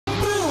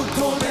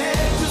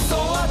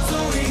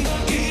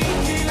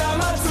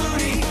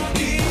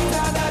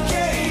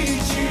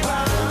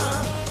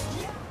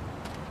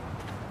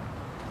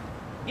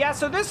Yeah,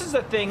 so this is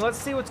a thing. Let's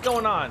see what's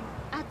going on.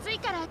 暑い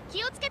から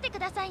気をつけてく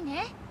ださい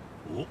ね。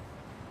お、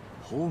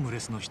ホームレ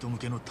スの人向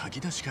けの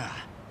炊き出しか。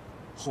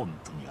本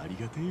当にあり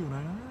がてえよな、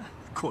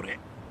これ。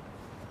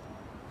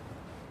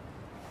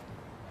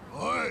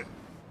おい、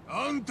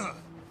あんた。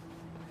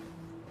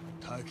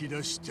炊き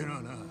出しっての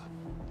はな、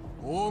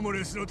ホーム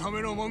レスのた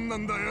めのもんな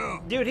んだ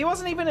よ。Dude, he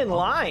wasn't even in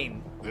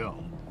line. いや、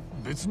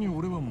別に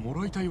俺はも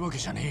らいたいわけ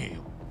じゃねえ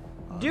よ。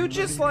Dude,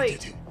 just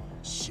like.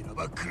 しら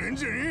ばっくれん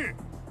じゃね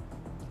え。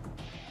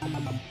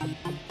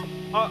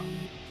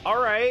All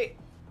right.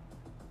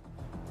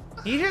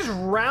 He just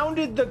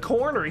rounded the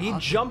corner. He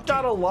jumped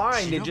out of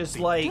line to just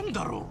like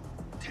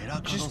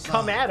just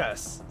come at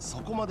us. そ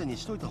こまでに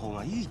しといた方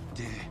がいいっ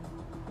て。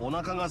お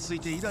腹が空い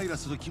てイライラ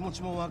する気持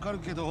ちもわかる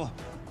けど、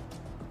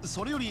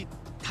それより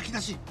炊き出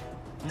し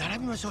並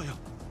びましょうよ。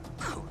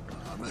こ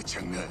のアマち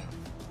ゃんが炊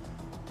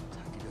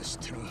き出しっ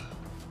てのは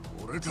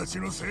俺たち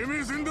の生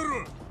命線だ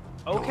ろ。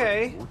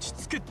Okay. 落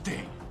ち着けって。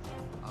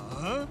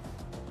ああ？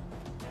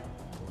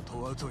こ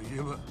とはとい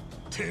えば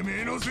てめ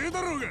えのせい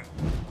だろうが。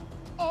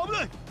危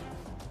ない。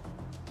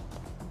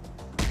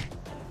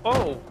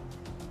Oh.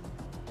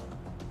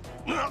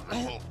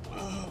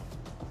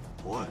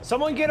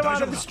 Someone get him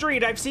out of the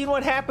street. I've seen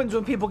what happens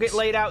when people get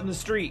laid out in the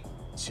street.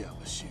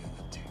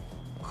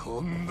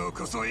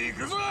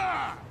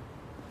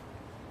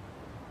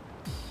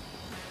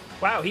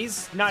 Wow,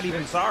 he's not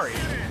even sorry.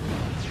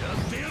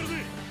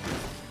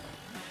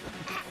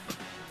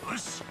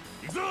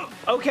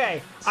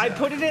 Okay, I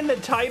put it in the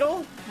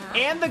title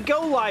and the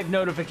go live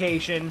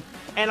notification,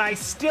 and I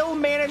still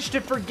managed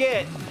to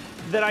forget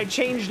that I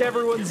changed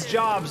everyone's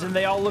jobs and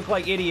they all look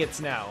like idiots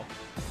now.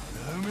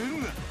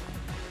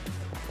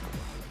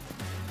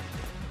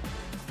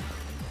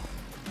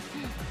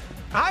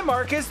 Hi,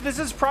 Marcus. This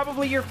is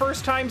probably your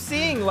first time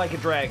seeing Like a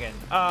Dragon.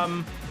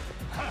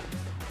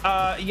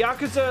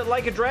 Yakuza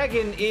Like a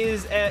Dragon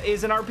is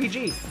an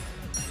RPG.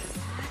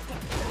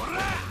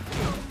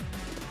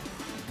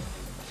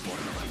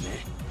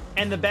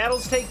 And the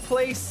battles take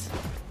place.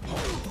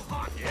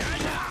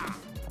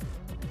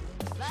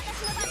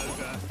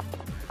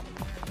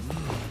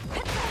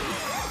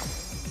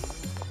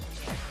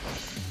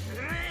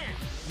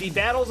 The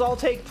battles all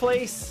take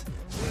place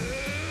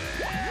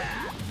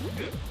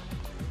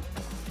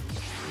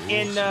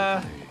in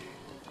oh,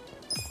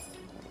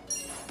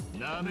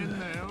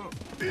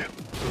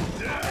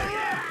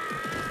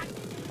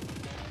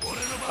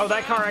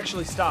 that car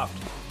actually stopped.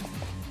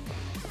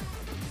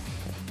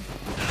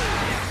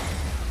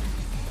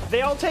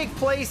 They all take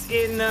place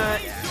in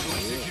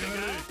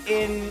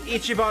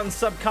Ichiban's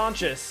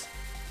subconscious,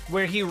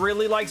 where he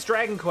really likes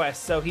Dragon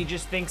Quest, so he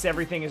just thinks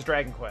everything is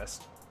Dragon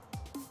Quest.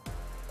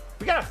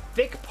 We got a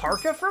thick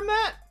parka from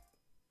that?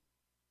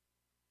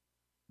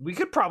 We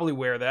could probably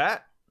wear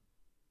that.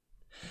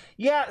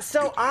 Yeah,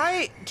 so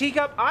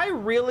Teacup, I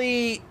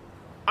really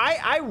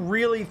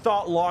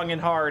thought long and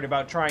hard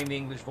about trying the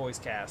English voice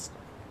cast.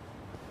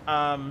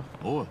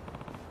 Oh.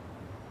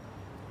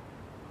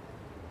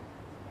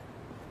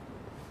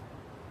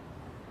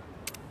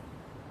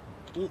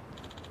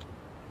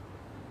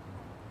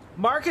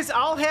 Marcus,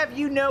 I'll have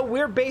you know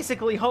we're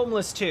basically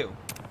homeless too.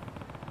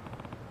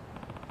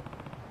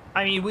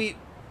 I mean, we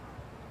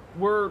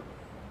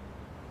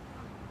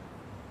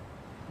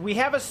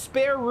have a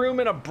spare room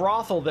in a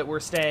brothel that we're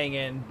staying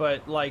in,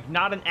 but like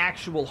not an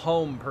actual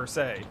home per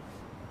se.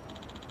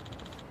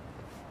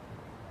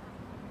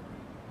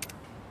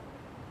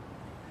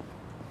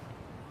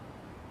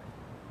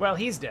 Well,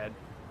 he's dead.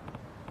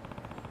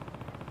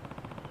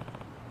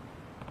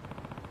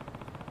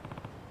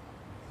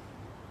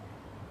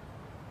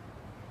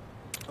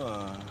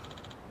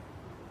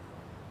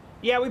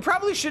 Yeah, we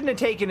probably shouldn't have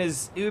taken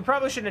his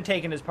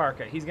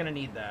parka. He's gonna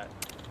need that.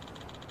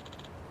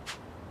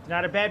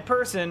 Not a bad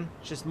person,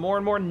 it's just more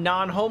and more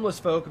non-homeless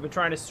folk have been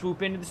trying to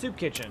swoop into the soup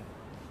kitchen.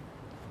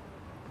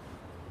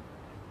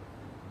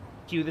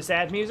 Cue the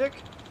sad music.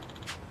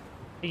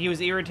 I think he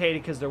was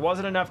irritated because there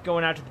wasn't enough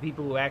going out to the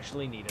people who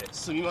actually need it.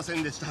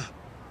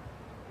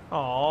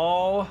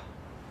 Aww.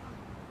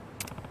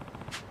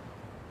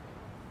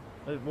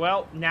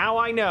 Well, now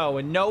I know,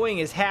 and knowing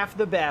is half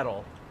the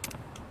battle.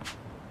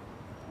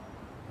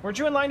 Weren't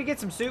you in line to get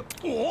some soup?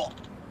 Oh,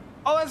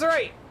 that's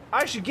right.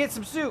 I should get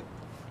some soup.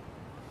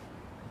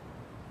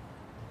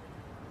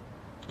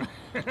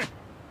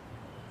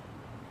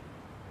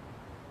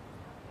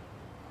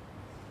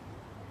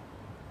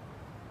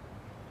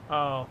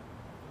 Oh.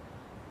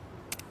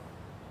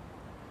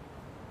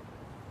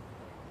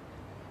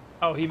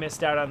 Oh, he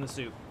missed out on the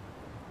soup.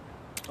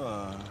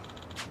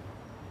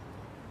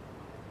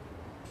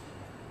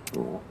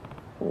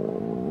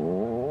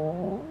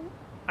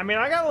 I mean,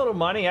 I got a little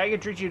money. I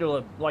could treat you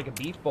to like a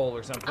beef bowl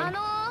or something.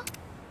 Huh?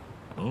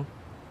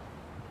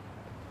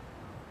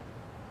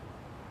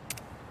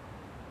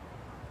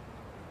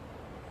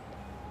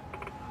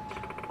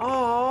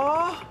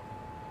 Aww.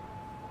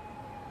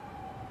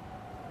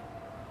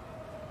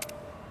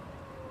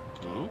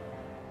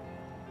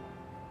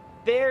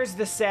 There's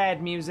the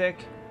sad music.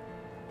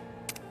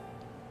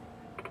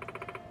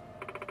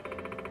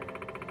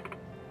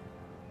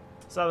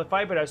 Saw the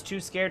fight, but I was too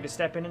scared to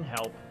step in and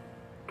help.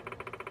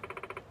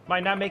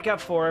 Might not make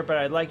up for it, but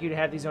I'd like you to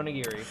have these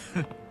onigiri.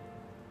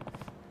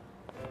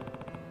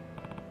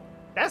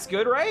 That's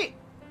good, right?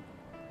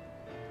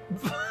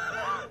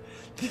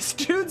 This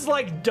dude's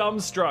like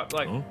dumbstruck,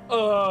 like,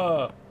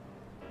 Oh,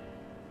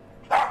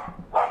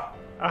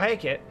 hey,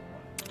 Kit.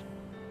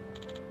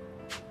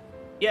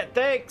 Yeah,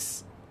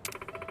 thanks.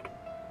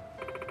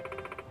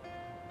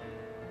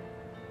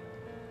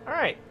 All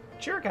right,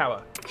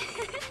 Chirikawa.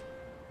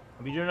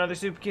 I'll be doing another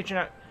soup kitchen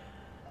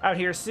out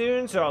here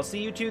soon, so I'll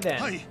see you two then.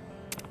 Hi.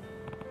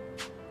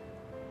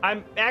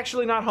 I'm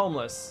actually not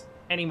homeless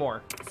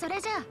anymore. それ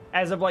じゃ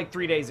As of like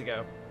 3 days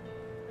ago.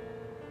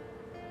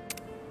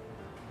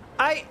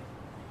 I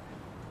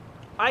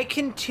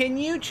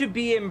continue to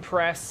be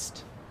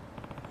impressed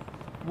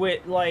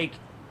with, like,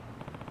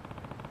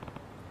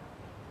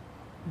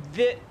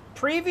 the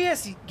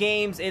previous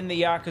games in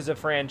the Yakuza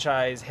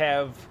franchise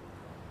have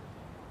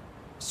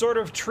sort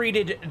of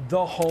treated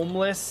the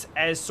homeless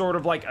as sort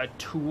of like a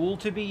tool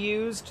to be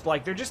used.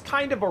 Like, they're just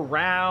kind of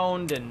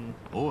around and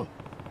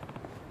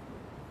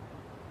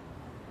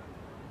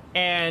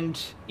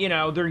you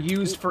know, they're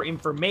used for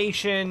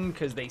information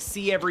because they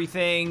see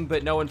everything,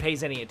 but no one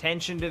pays any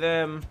attention to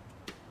them.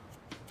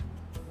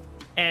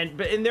 And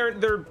they're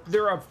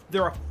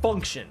a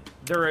function.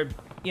 They're a,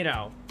 you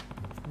know,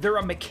 they're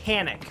a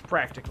mechanic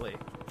practically.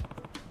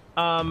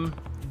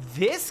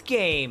 This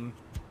game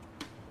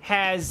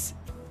has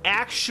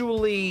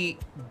actually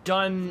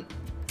done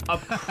a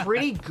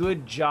pretty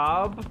good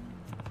job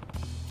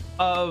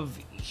of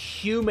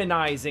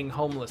humanizing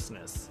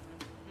homelessness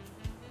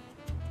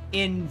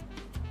in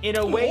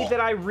a way that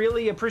I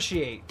really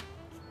appreciate.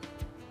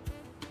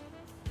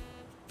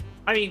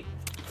 I mean,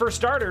 for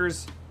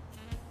starters,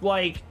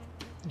 like,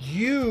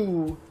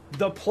 you,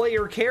 the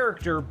player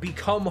character,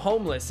 become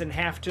homeless and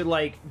have to,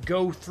 like,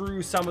 go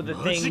through some of the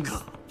things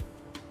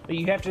that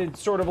you have to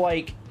sort of,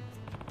 like,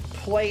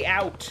 play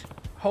out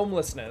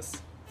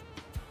homelessness.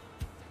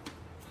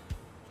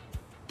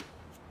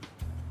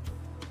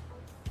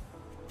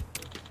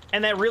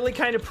 And that really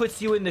kind of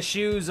puts you in the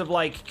shoes of,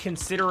 like,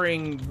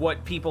 considering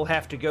what people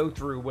have to go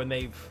through when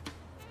they've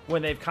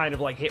kind of,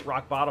 like, hit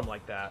rock bottom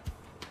like that.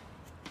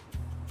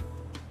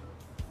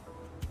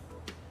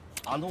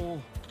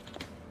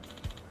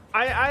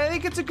 I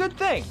think it's a good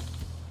thing.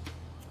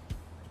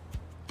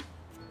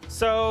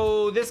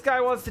 So this guy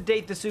wants to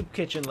date the soup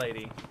kitchen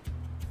lady,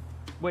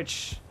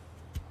 which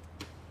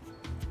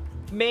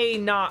may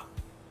not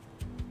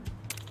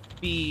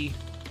be,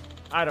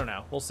 I don't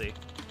know, we'll see.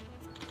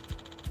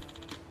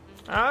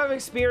 I don't have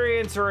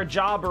experience or a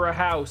job or a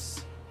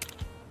house,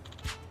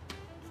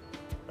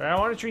 but I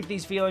want to treat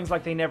these feelings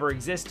like they never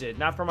existed,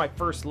 not for my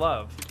first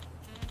love.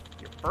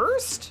 Your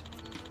first?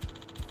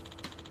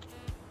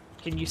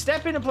 Can you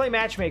step in and play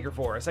matchmaker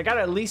for us? I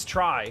gotta at least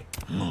try.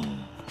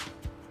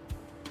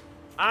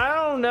 I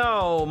don't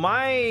know.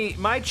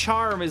 My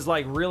charm is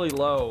like really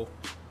low.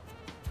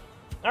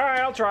 All right,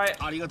 I'll try it.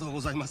 ありがとう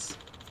ございます。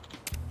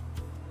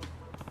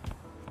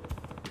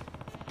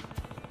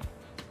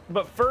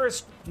 But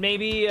first,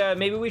 maybe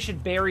we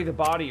should bury the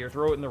body or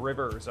throw it in the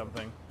river or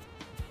something.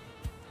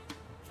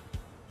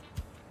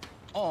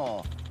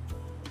 Oh.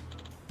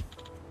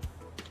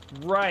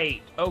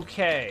 Right.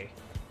 Okay.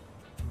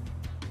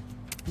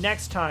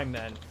 Next time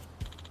then.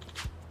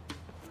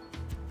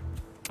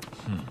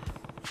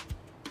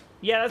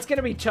 Yeah, that's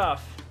gonna be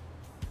tough.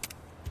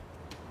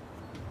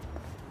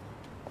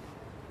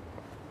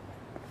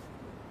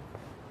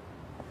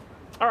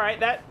 All right,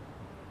 that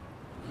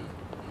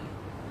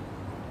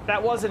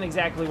wasn't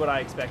exactly what I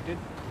expected.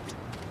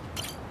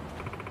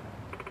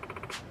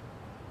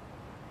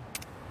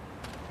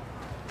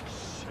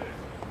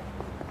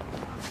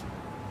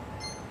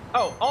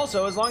 Oh,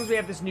 also, as long as we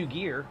have this new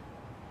gear.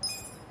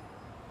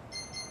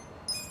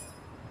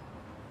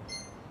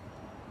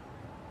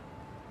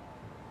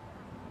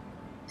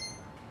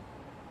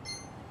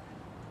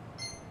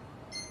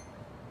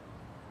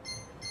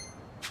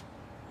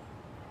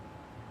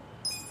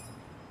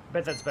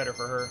 Bet that's better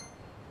for her.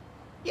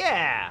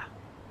 Yeah,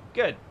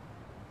 good.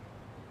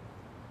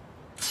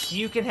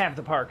 You can have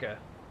the parka.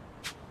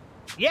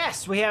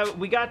 Yes, we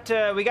got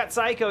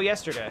Psycho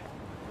yesterday.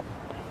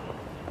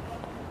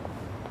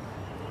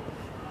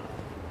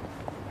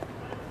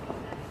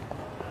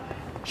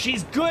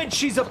 She's good.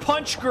 She's a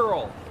punch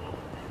girl.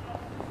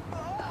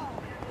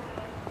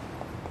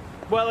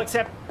 Well,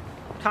 except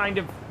kind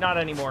of not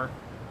anymore.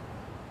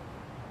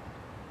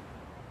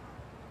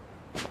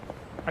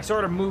 I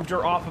sort of moved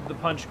her off of the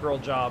punch girl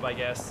job, I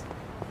guess.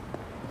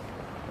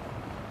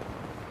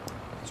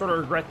 Sort of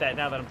regret that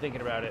now that I'm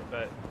thinking about it,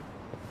 but...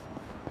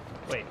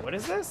 Wait, what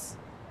is this?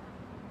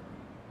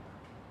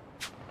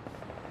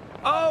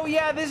 Oh,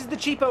 yeah, this is the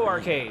cheapo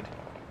arcade.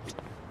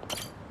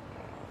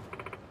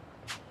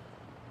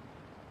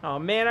 Oh,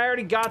 man, I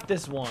already got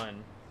this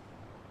one.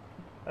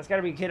 That's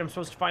gotta be a kid I'm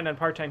supposed to find on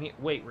part-time here.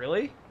 Wait,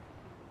 really?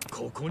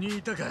 ここに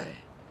いたかい。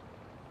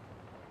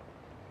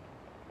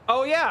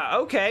 Oh, yeah,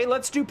 okay,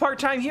 let's do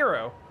part-time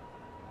hero.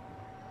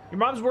 Your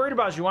mom's worried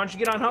about you. Why don't you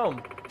get on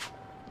home?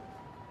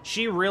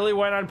 She really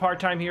went on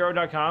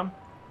parttimehero.com?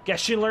 Guess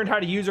she learned how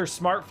to use her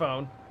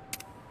smartphone.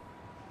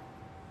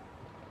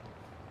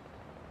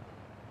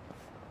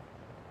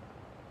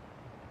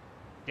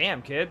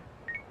 Damn, kid.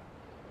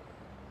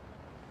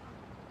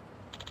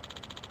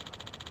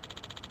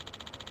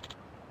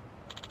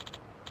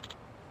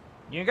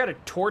 You ain't gotta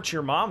torch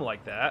your mom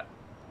like that.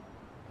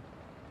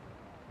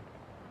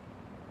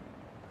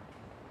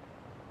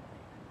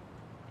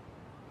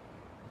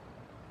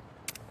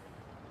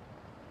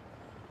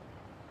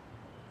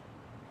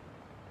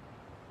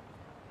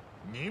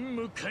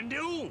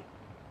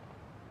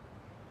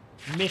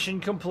 Mission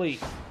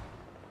complete.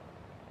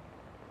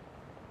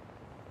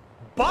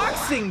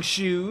 Boxing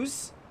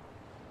shoes?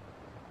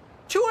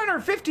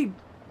 250.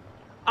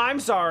 I'm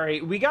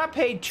sorry. We got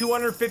paid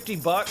 250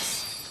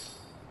 bucks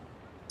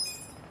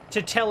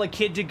to tell a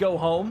kid to go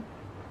home.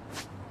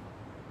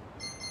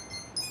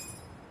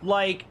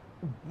 Like,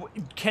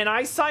 can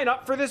I sign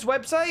up for this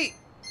website?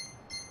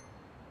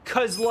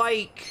 'Cause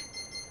like,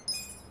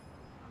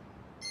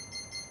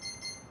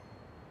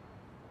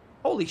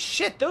 holy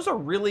shit, those are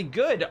really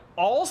good.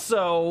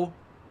 Also,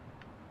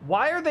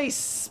 why are they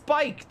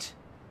spiked?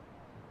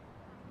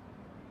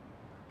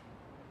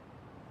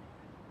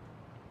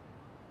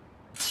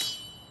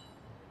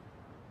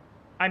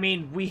 I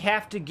mean, we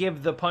have to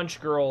give the punch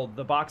girl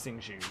the boxing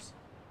shoes.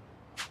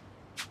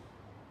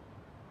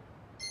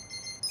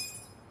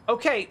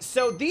 Okay,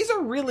 so these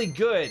are really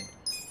good.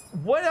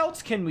 What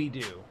else can we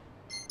do?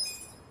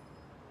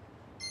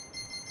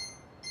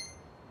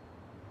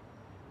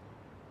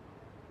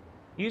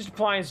 Used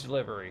appliance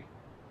delivery.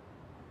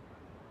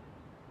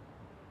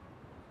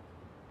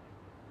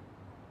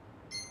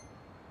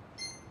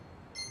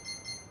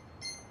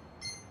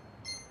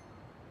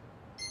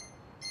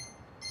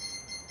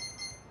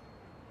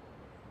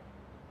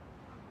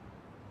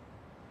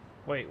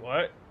 Wait,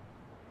 what?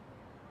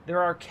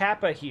 There are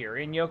Kappa here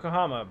in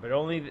Yokohama, but the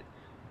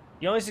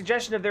only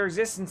suggestion of their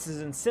existence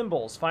is in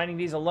symbols. Finding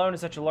these alone in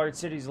such a large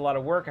city is a lot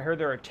of work. I heard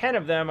there are 10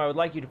 of them. I would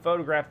like you to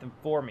photograph them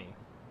for me.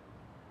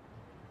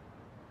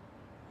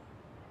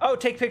 Oh,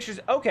 take pictures.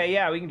 Okay,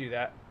 yeah, we can do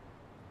that.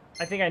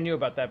 I think I knew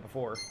about that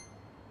before.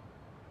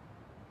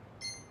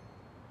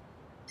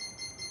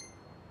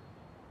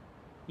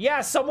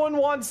 Yeah, someone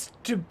wants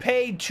to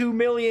pay 2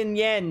 million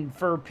yen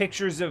for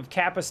pictures of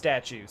Kappa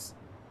statues.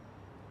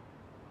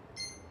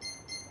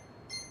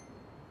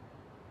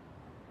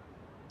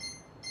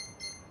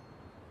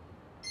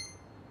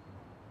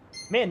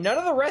 Man, none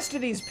of the rest of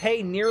these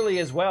pay nearly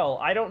as well.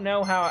 I don't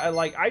know how,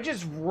 I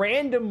just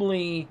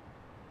randomly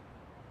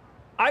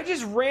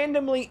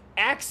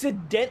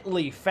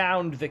accidentally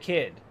found the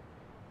kid.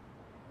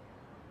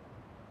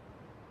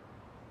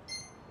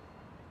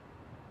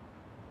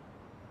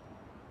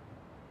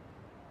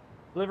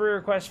 Delivery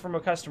request from a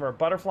customer, a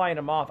butterfly and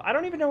a moth. I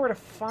don't even know where to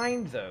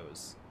find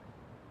those.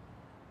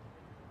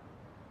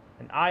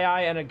 An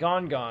eye and a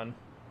gon.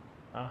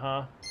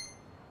 Uh-huh.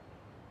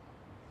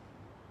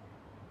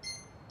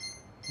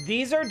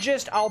 These are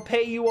just, I'll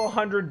pay you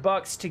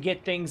 $100 to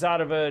get things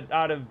out of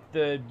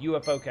the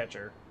UFO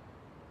catcher.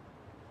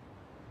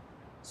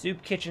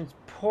 Soup kitchens,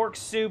 pork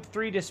soup,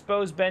 3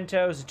 disposed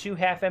bentos, and 2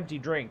 half-empty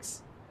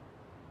drinks.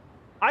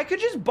 I could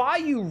just buy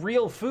you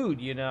real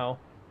food, you know.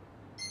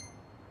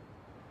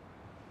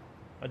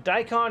 A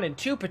daikon and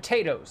 2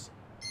 potatoes.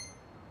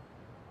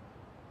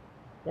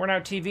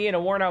 Worn-out TV and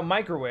a worn-out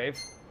microwave.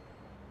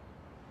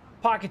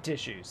 Pocket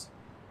tissues.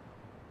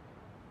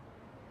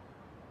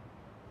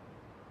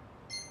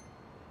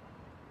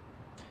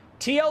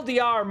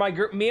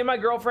 TLDR, me and my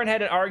girlfriend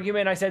had an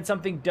argument. I said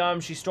something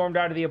dumb. She stormed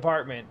out of the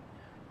apartment.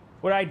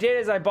 What I did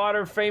is I bought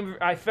her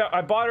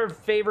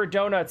favorite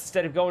donuts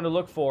instead of going to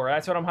look for her.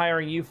 That's what I'm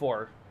hiring you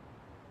for.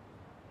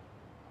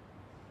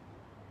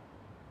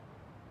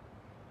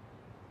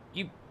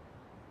 You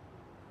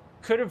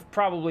could have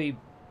probably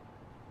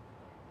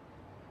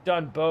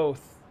done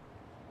both.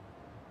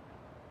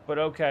 But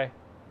okay.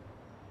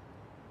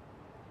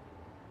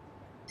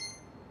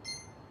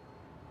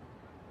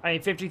 I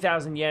mean,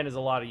 50,000 yen is a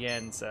lot of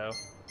yen, so.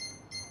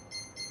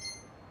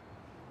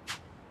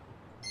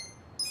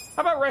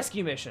 How about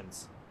rescue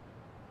missions?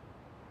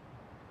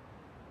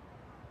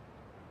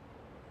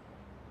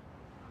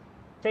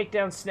 Take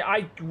down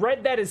I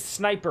read that as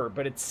sniper,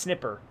 but it's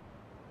snipper.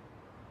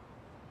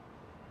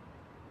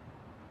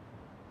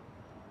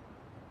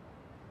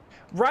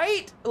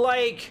 Right?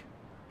 Like,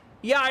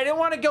 yeah, I didn't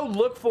want to go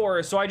look for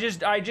her, so I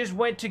just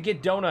went to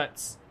get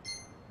donuts.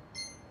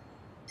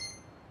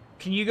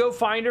 Can you go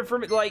find her for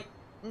me? Like,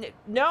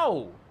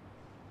 no.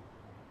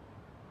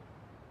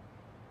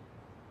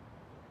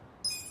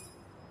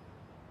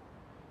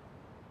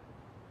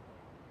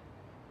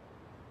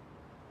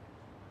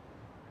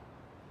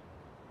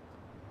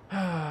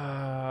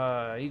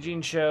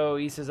 Eugene Show,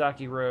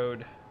 Isazaki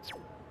Road.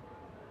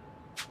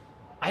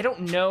 I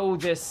don't know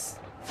this.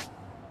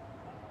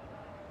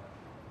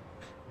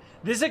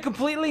 This is a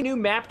completely new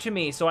map to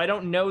me, so I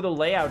don't know the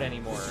layout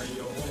anymore.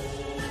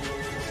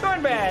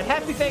 Going bad.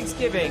 Happy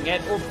Thanksgiving,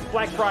 or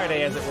Black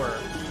Friday, as it were.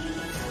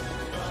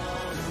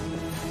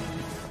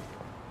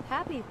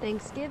 Happy Happy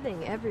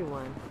Thanksgiving,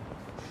 everyone.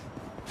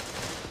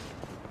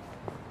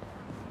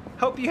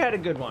 Hope you had a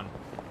good one.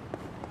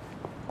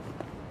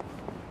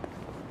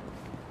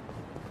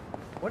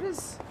 What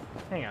is...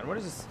 Hang on, what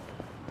is this?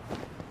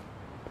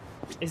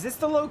 Is this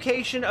the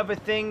location of a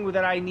thing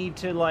that I need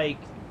to, like,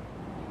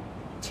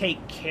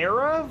 take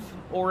care of?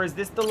 Or is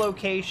this the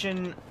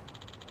location...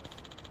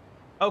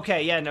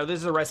 Okay, yeah, no, this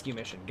is a rescue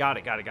mission. Got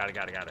it.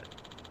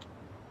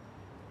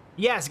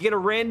 Yes, get a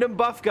random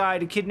buff guy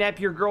to kidnap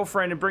your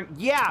girlfriend and bring...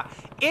 Yeah,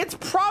 it's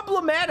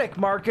problematic,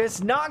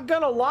 Marcus, not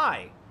gonna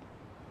lie.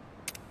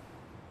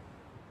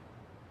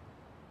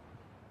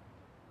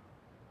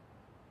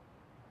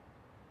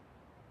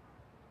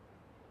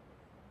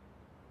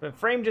 But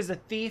framed as a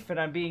thief and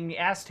I'm being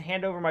asked to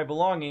hand over my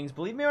belongings.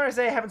 Believe me when I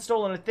say I haven't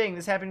stolen a thing.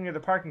 This happened near the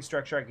parking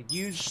structure I could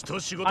use.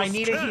 I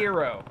need a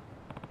hero.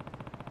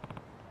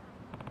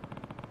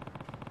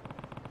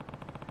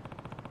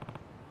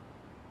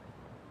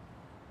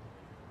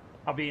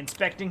 I'll be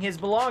inspecting his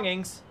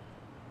belongings.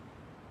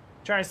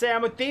 Trying to say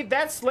I'm a thief?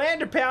 That's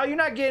slander, pal. You're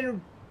not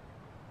getting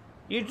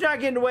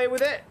away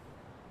with it.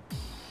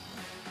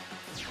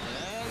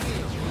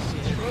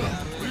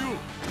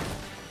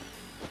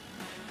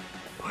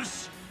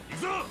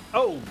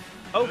 Oh,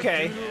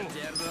 okay.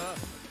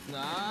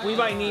 We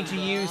might need to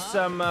use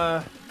some,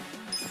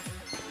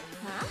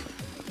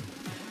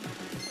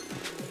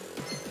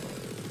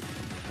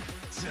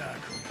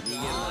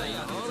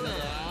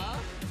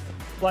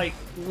 like,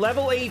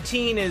 level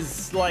 18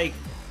 is, like,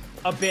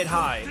 a bit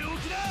high.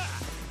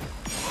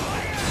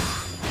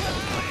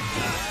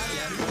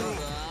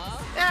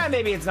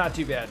 Maybe it's not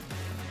too bad.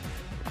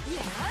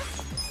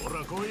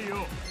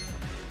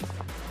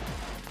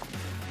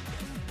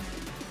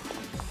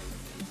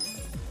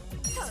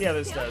 See how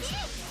this does.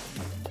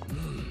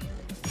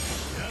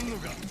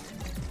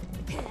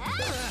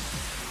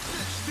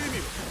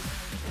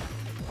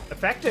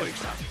 Effective.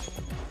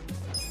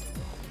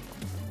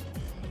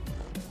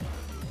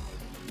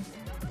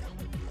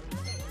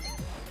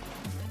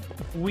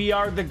 We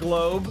are the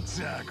globe.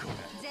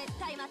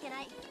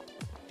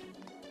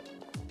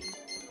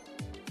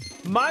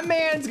 My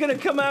man's gonna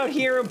come out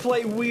here and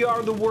play We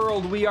Are the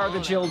World, We Are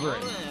the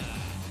Children.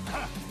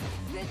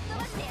 Let's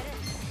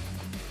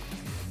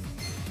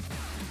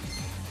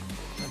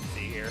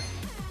see here.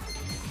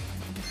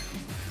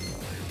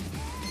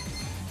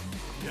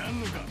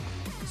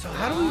 So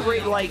how do we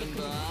rate, like,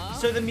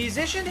 so the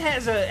musician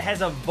has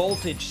a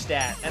voltage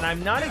stat, and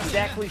I'm not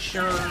exactly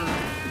sure.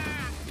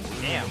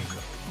 Damn.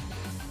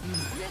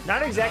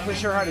 Not exactly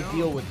sure how to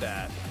deal with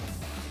that.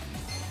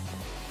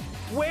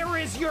 Where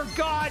is your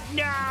god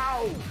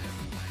now?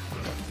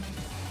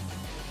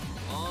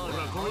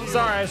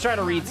 Sorry, I was trying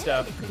to read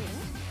stuff.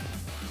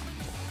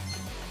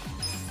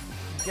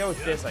 Go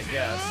with this, I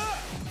guess.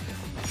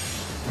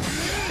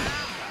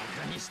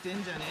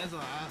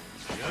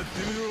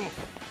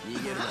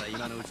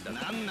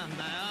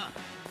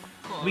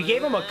 We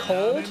gave him a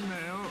cold?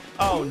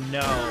 Oh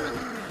no.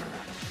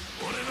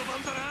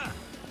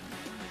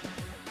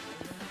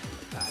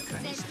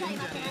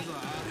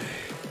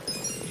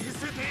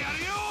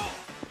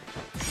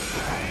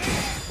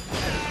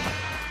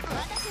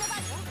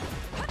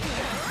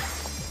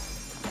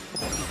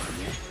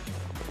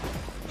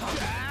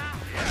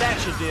 That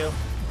should do.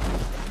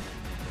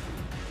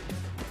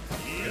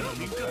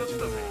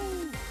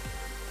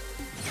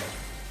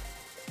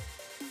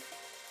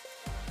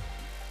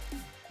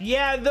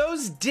 Yeah,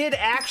 those did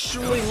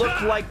actually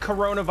look like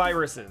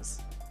coronaviruses.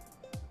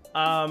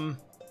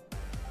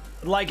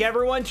 Like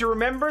everyone to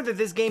remember that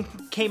this game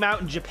came out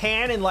in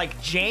Japan in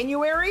like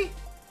January.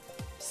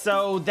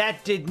 So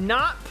that did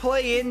not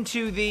play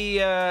into the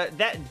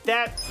that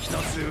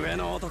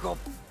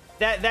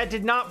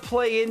did not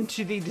play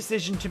into the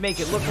decision to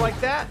make it look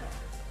like that.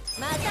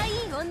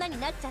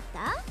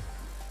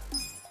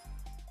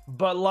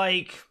 But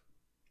like,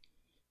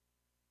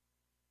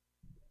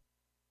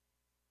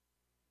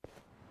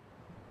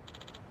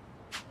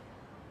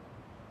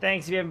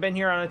 thanks. If you haven't been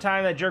here on the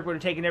time, that jerk would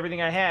have taken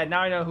everything I had. Now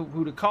I know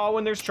who to call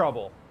when there's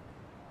trouble.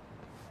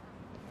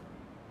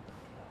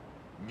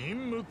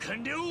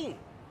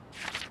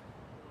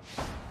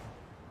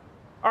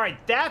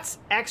 Alright, that's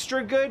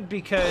extra good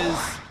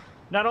because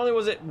not only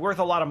was it worth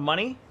a lot of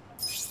money,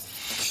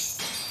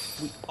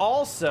 we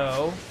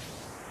also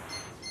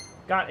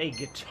got a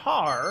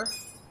guitar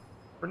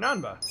for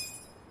Nanba.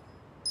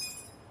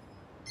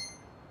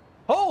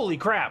 Holy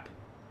crap!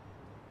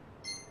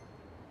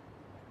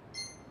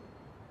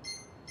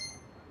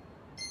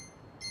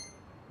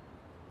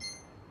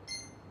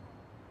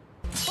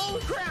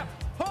 Holy crap!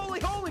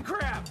 Holy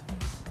crap!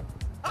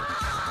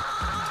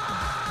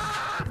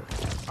 Ah!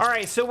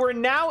 Alright, so we're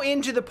now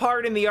into the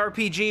part in the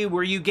RPG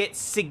where you get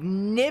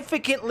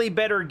significantly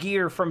better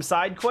gear from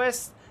side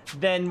quests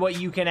than what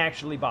you can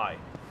actually buy.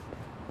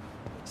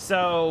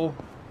 So,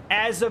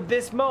 as of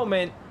this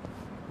moment,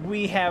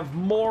 we have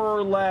more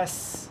or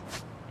less...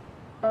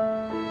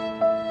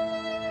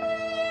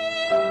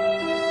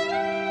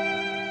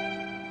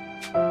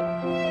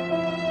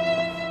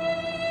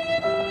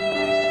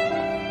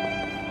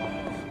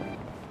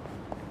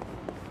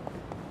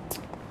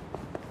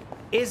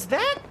 Is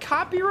that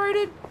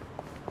copyrighted?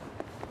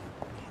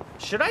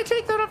 Should I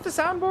take that off the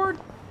soundboard?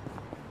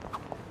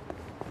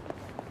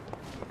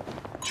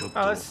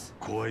 Oh,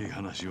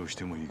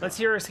 let's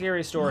hear a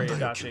scary story,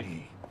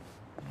 Adachi.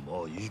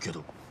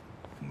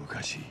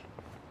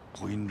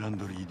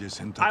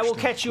 I will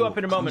catch you up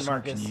in a moment,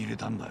 Marcus. The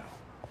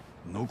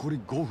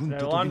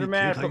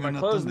laundromat, put my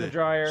clothes in the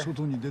dryer.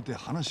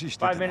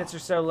 5 minutes or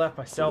so left,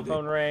 my cell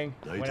phone rang.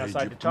 Went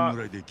outside to talk.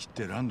 10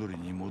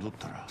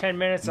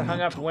 minutes, I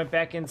hung up and went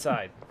back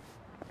inside.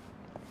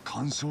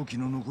 Dryer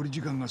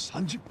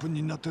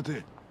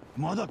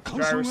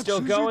was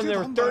still going, there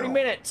were 30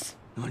 minutes.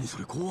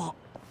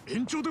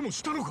 延長でも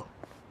したのか。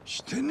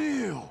して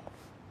ねえよ。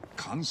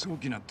乾燥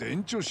機なんて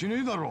延長しね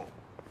えだろ。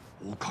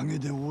おかげ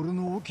で俺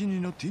のお気に入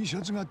りの T シ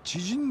ャツが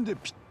縮んで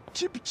ピッ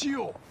チピチ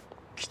よ。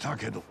来た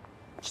けど。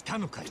来た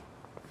のかい。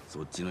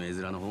そっちの絵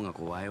面の方が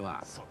怖い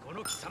わ。そこ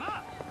の貴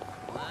様。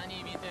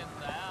何見てんだよ。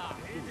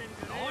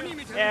何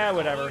見てんだよ。Yeah,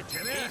 whatever. 痛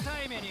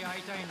い目に遭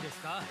いたいんです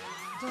か。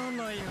どのよう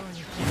に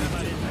刻ま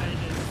れたいで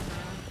す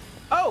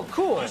か。 Oh,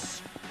 cool.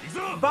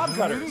 Bob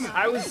cutters.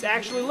 I was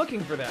actually looking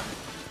for them.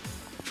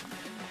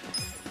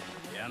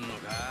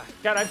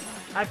 God,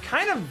 I've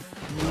kind of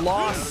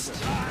lost.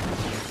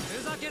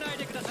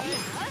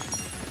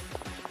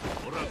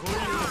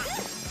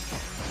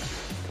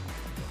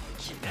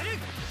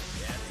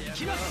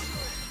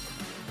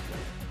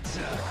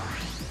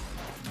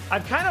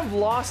 I've kind of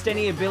lost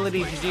any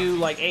ability to do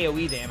like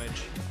AoE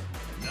damage.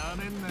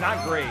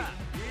 Not great.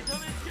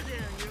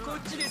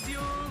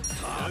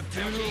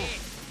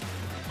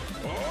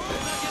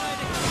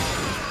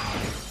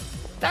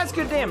 That's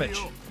good damage.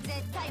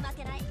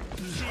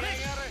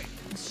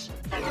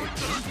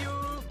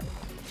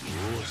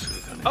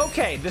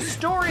 Okay, the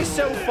story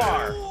so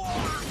far.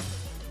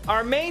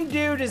 Our main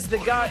dude is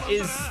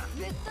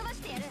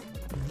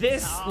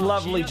this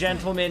lovely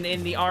gentleman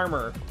in the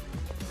armor.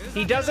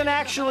 He doesn't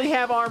actually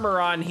have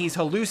armor on, he's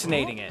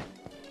hallucinating it.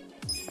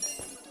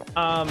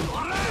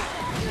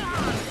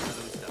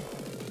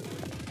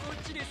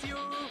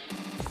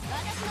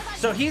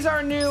 So he's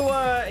our new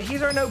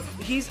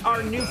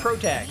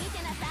protag.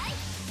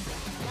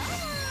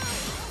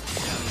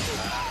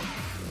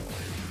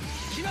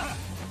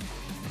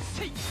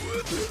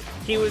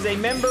 He was a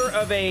member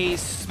of a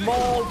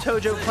small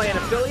Tojo clan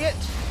affiliate.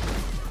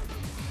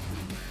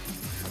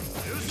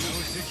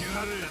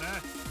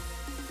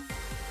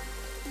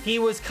 He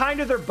was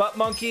kind of their butt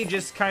monkey,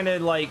 just kind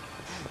of like...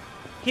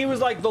 He was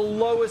like the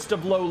lowest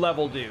of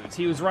low-level dudes.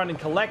 He was running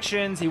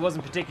collections, he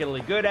wasn't particularly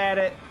good at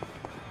it.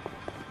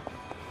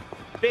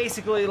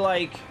 Basically,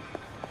 like...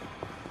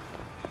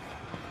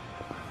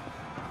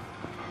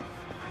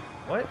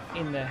 What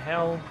in the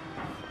hell?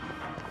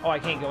 Oh, I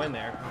can't go in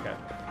there. Okay.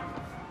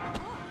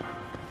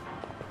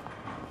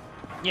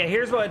 Yeah,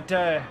 here's what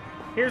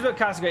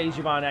Kasuga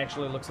Ichiban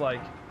actually looks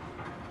like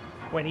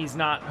when he's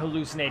not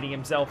hallucinating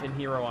himself in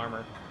hero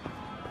armor.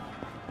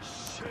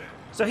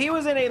 So he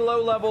was in a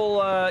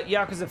low-level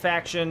Yakuza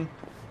faction.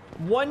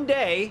 One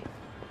day,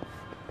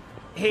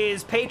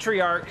 his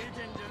patriarch,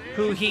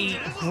 who he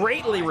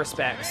greatly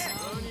respects,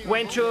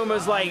 went to him and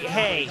was like,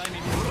 "Hey,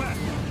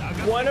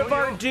 one of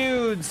our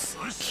dudes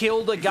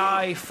killed a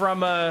guy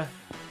from a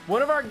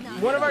one of our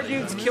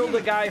dudes killed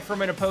a guy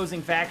from an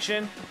opposing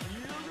faction.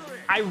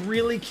 I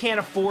really can't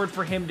afford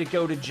for him to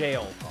go to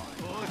jail.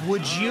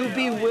 Would you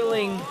be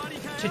willing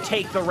to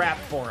take the rap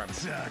for him?"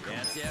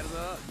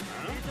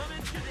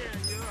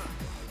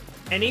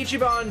 And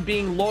Ichiban,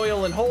 being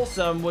loyal and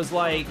wholesome, was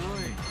like,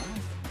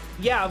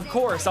 "Yeah, of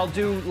course, I'll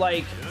do,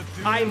 like,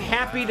 I am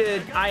happy to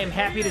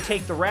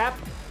take the rap.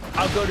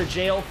 I'll go to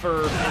jail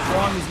for as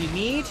long as you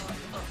need.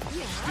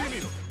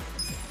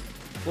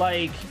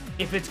 Like,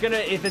 if it's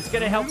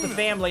gonna help the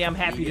family, I'm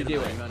happy to do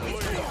it."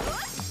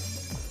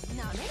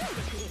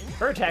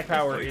 Her attack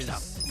power is,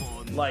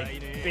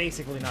 like,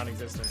 basically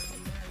non-existent.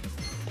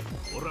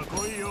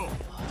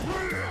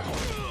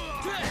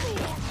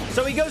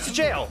 So he goes to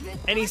jail,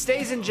 and he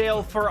stays in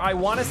jail for, I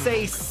want to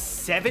say,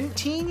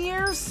 17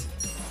 years?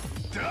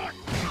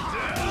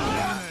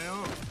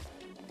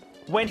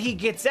 When he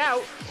gets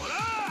out,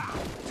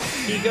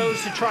 he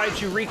goes to try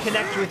to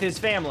reconnect with his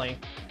family,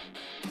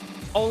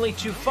 only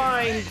to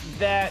find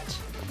that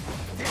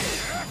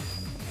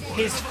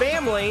his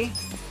family,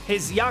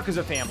 his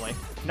Yakuza family,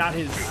 not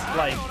his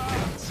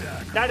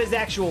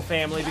actual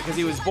family, because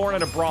he was born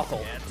in a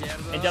brothel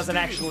and doesn't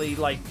actually,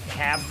 like,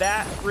 have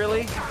that,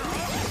 really.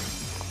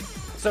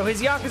 So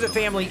his Yakuza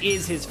family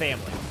is his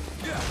family.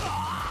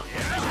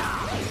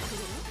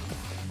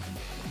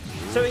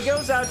 So he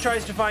goes out,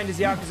 tries to find his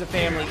Yakuza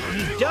family.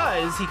 He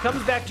does. He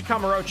comes back to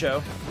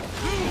Kamurocho.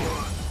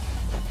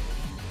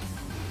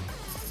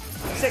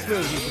 Sick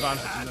move, Ichiban.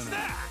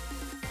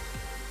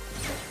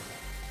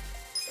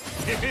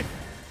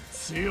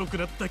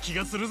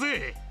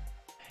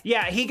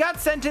 Yeah, he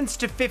got sentenced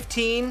to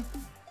 15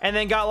 and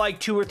then got like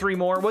 2 or 3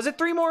 more. Was it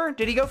 3 more?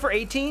 Did he go for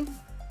 18?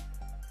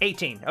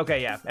 18.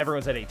 Okay, yeah.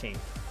 Everyone's at 18.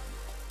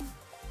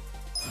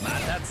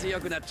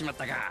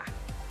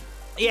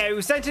 Yeah, he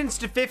was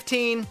sentenced to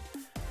 15,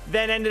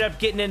 then ended up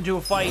getting into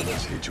a fight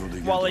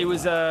while he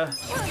was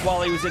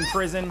in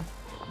prison.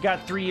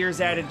 Got 3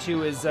 years added to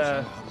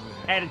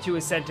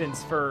his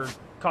sentence for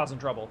causing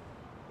trouble.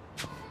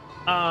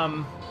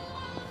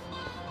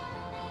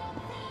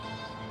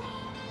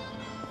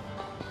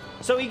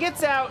 So he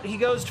gets out, he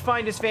goes to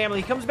find his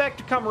family, he comes back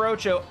to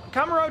Kamurocho.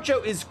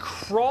 Kamurocho is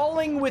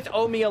crawling with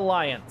Omi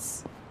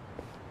Alliance.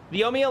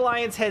 The Omi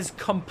Alliance has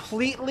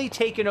completely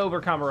taken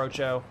over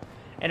Kamurocho,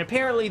 and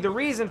apparently the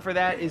reason for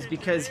that is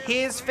because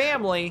his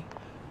family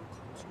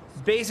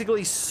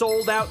basically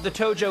sold out the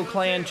Tojo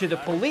clan to the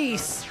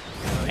police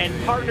and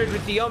partnered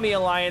with the Omi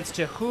Alliance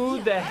to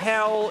who the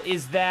hell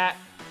is that?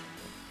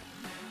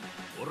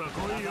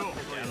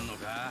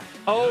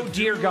 Oh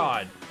dear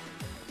God.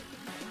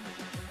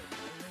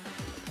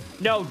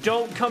 No,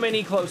 don't come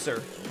any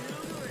closer.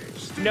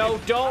 No,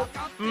 don't.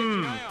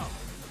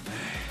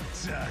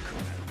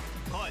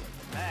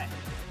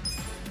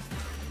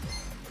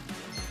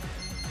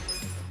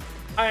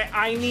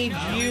 I need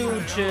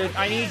you to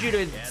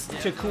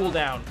cool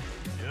down.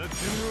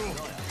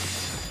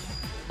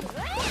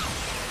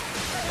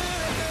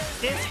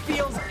 This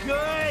feels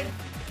good.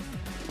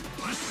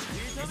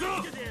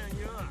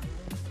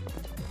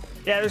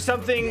 Yeah, there's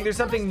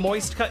something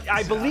moist.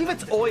 I believe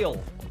it's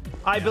oil.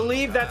 I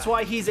believe that's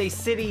why he's a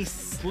city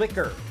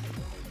slicker.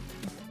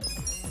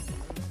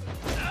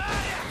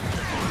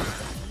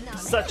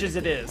 Such as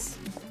it is.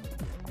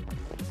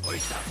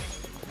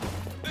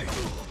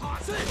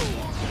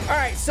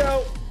 Alright,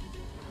 so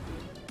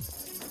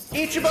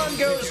Ichiban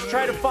goes to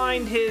try to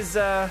find his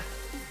I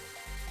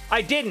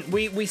didn't.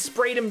 We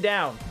sprayed him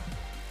down.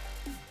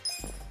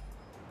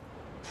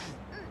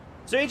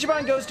 So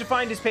Ichiban goes to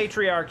find his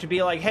patriarch to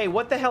be like, hey,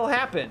 what the hell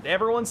happened?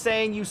 Everyone's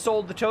saying you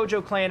sold the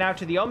Tojo clan out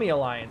to the Omi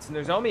Alliance, and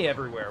there's Omi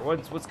everywhere.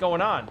 What's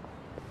going on?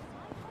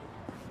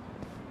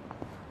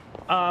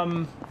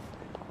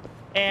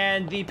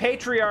 And the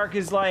patriarch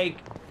is like,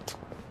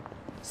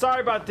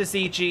 sorry about this,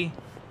 Ichi.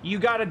 You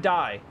gotta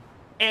die.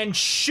 And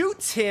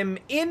shoots him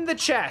in the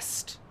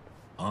chest.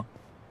 Huh?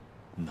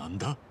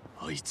 Nanda?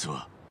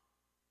 Aitsu.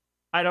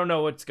 I don't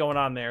know what's going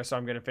on there, so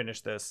I'm gonna finish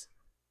this.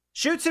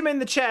 Shoots him in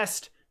the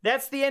chest.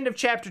 That's the end of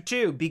chapter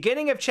 2.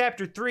 Beginning of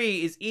chapter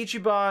 3 is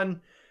Ichiban,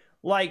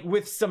 like,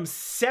 with some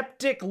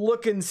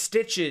septic-looking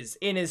stitches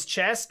in his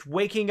chest,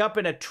 waking up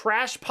in a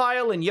trash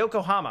pile in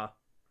Yokohama.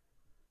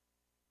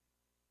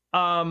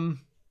 And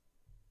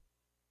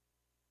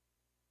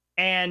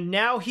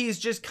now he's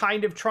just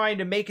kind of trying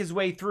to make his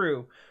way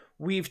through.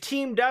 We've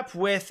teamed up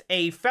with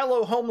a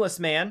fellow homeless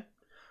man,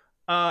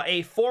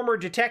 a former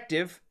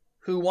detective,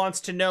 who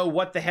wants to know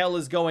what the hell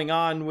is going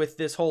on with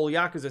this whole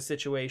Yakuza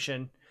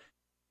situation,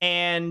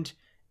 and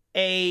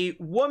a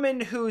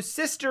woman whose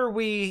sister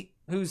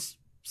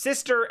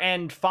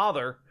and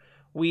father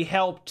we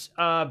helped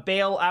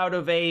bail out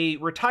of a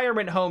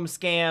retirement home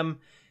scam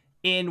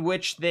in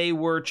which they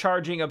were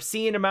charging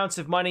obscene amounts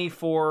of money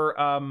for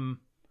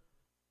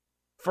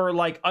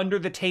like under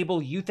the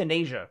table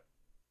euthanasia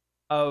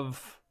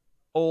of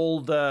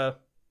elderly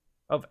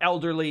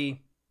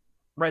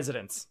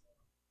residents.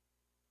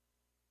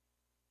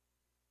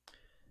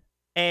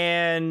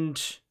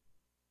 And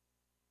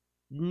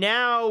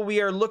now we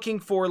are looking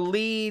for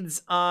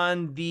leads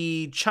on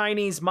the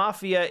Chinese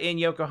mafia in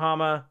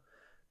Yokohama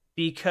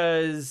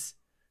because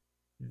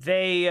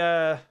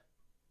the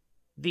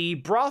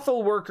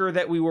brothel worker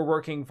that we were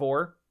working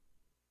for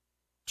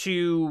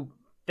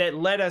that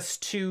led us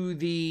to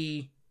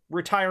the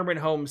retirement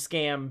home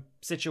scam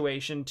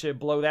situation to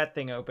blow that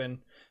thing open.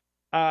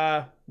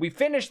 We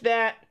finished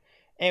that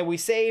and we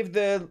saved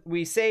the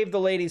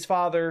lady's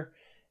father,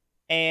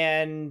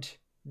 and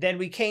then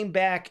we came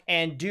back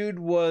and dude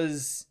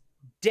was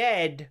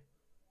dead,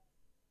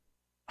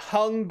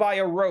 hung by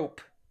a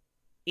rope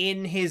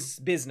in his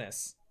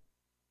business.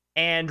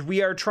 And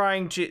we are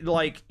trying to,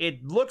 like,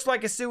 it looks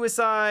like a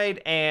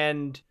suicide,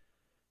 and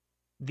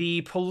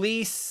the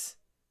police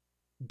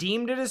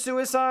deemed it a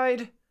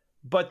suicide,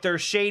 but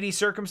there's shady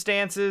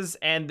circumstances,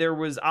 and there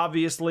was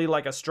obviously,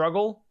 like, a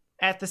struggle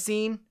at the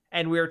scene,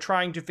 and we are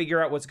trying to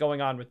figure out what's going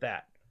on with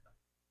that.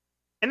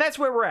 And that's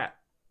where we're at.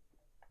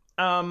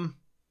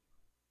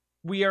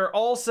 We are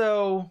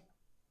also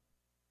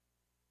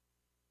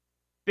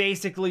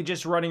basically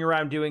just running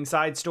around doing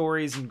side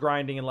stories and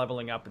grinding and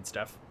leveling up and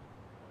stuff.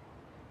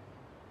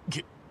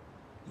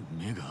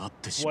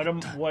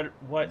 What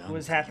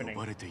was happening?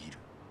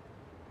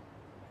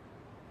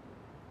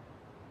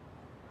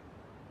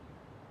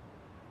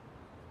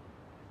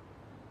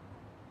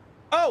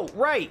 Oh,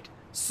 right.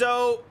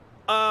 So,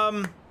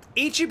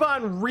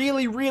 Ichiban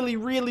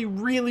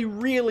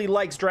really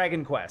likes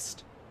Dragon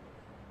Quest.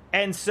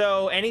 And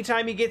so,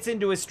 anytime he gets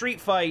into a street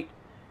fight,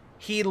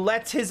 he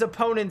lets his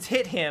opponents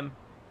hit him,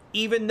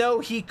 even though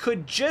he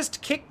could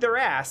just kick their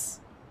ass.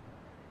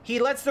 He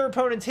lets their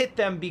opponents hit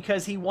them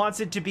because he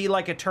wants it to be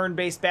like a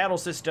turn-based battle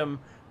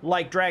system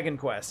like Dragon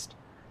Quest.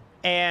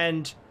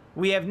 And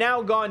we have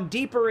now gone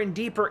deeper and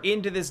deeper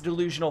into this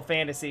delusional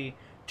fantasy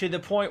to the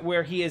point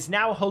where he is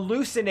now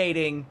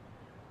hallucinating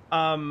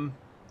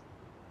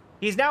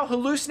He's now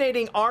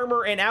hallucinating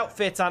armor and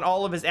outfits on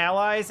all of his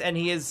allies, and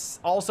he is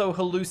also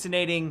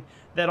hallucinating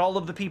that all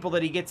of the people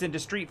that he gets into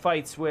street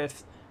fights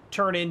with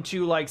turn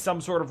into, like,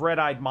 some sort of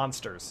red-eyed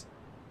monsters.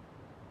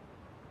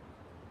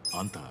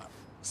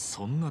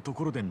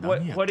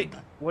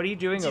 What are you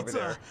doing over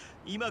there?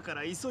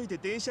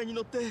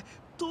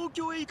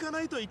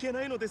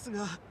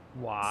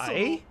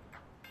 Why?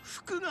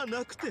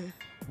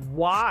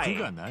 Why?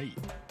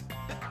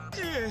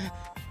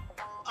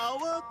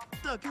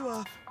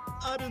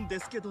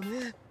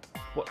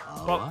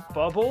 What,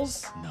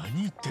 bubbles?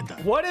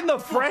 What in the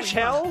fresh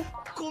hell?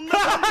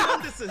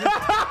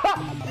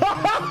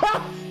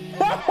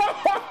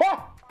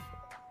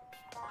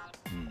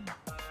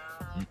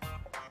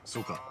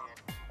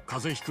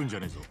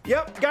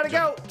 Yep, gotta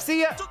go.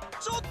 See ya.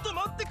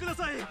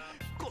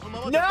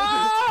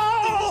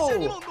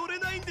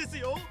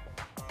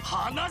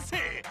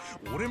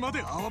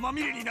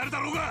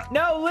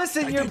 No,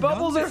 listen, your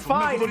bubbles are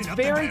fine. It's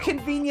very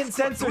convenient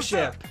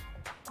censorship.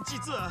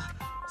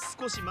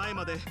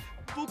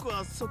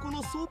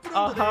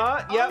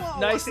 Yep,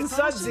 nice and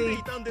sudsy.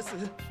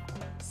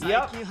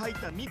 Yep.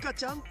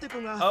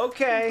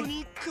 Okay.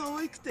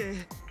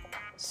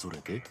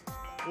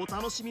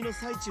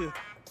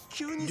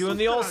 Doing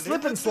the old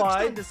slip and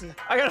slide.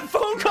 I got a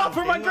phone call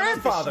from my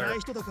grandfather.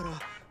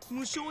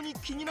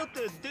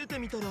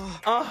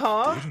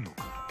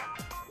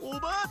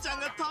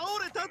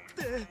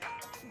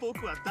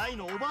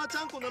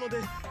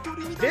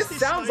 This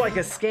sounds like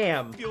a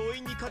scam.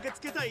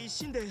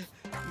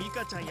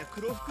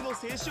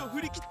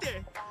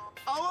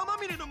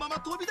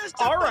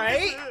 All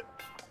right.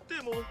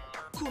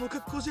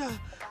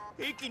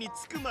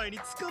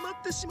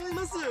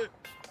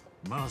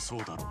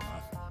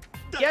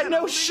 Yeah,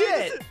 no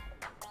shit.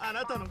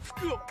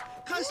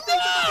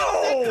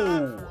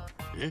 No!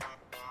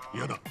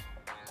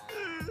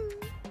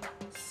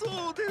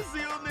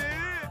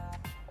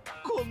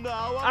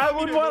 I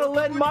would want to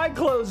lend my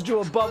clothes to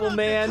a bubble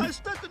man.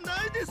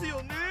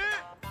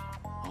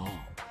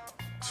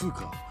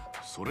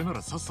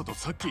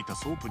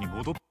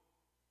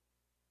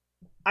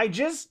 I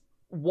just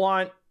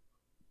want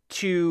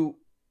to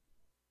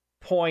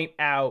point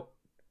out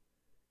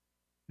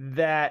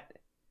that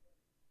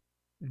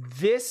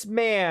this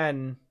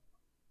man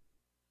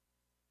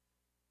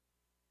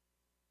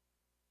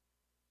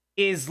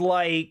is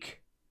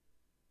like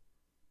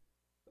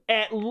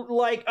at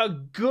like a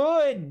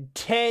good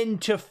 10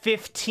 to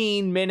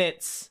 15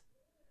 minutes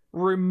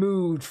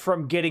removed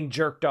from getting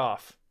jerked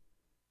off.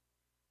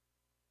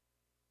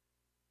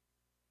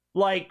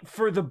 Like,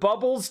 for the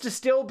bubbles to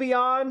still be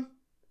on,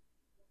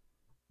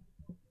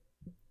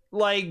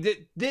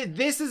 like,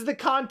 this is the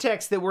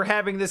context that we're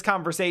having this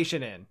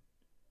conversation in.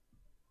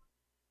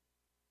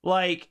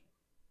 Like,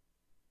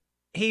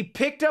 he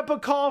picked up a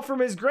call from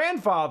his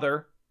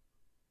grandfather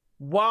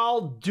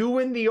while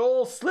doing the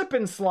old slip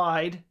and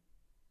slide,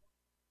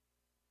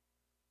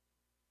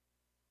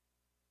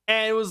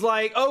 and it was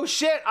like, oh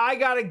shit, I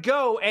gotta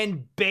go,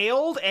 and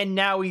bailed, and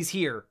now he's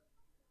here.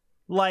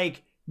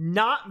 Like,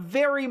 not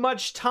very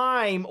much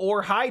time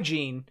or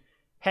hygiene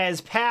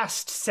has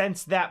passed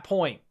since that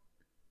point.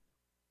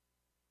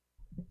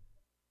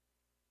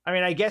 I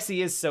mean, I guess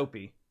he is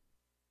soapy.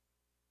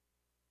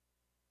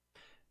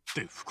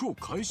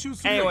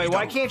 Anyway,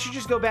 why can't you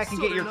just go back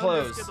and get your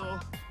clothes?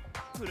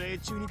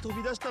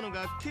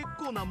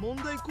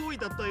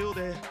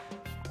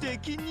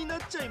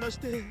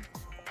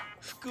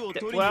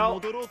 Well,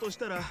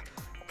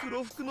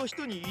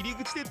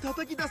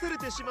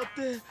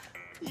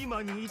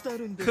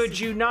 could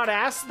you not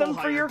ask them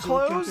for your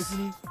clothes?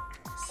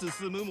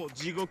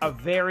 A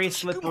very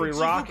slippery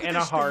rock and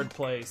a hard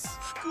place.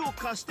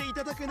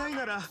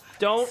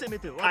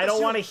 I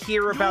don't want to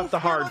hear about the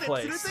hard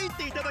place.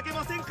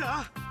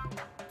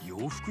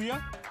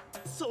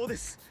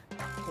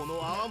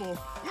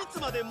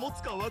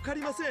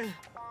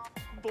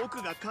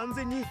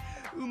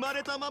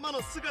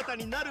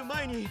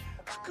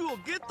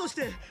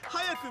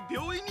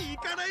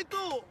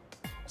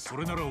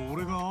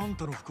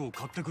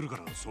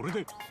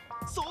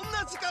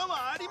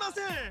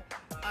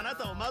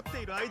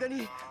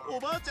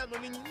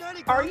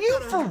 Are you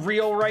for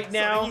real right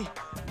now?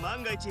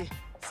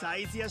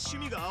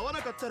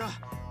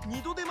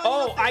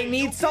 Oh, I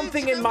need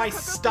something in my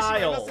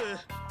style.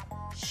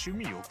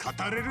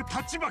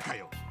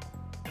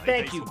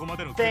 Thank you.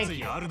 Thank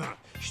you.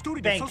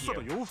 Thank you.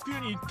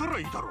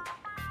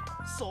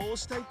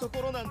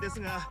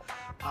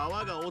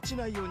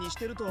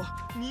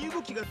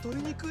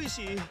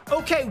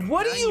 Okay,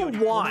 what do you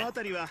want?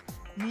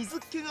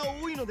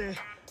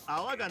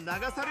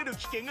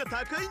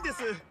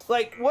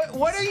 Like,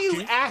 what are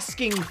you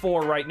asking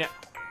for right now?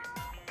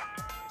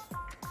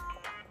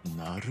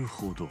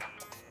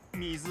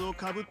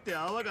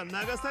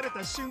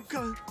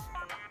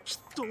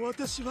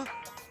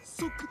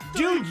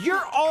 Dude,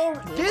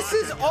 this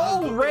is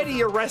already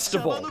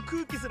arrestable.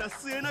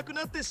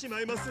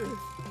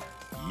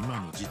 今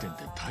の時点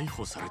で逮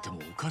捕されても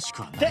おかし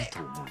くはないと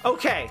思う。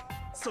 Okay,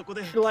 そこ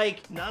で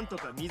like なんと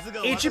か水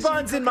が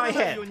Ichiban's in my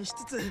head. ようにし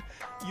つつ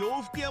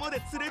洋服屋ま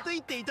で連れて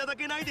行っていただ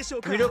けないでしょ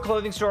うか。 Rito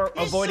clothing store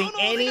avoiding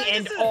any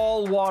and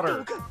all ど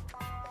water. うかど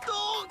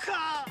う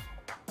か。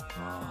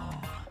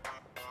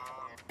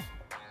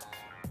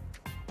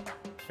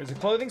 There's a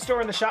clothing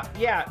store in the shop.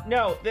 Yeah,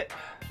 no.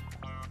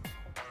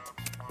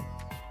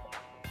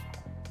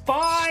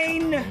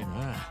 Fine.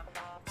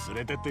 連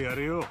れてってや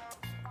るよ。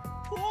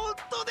本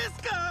当です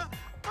か。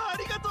あ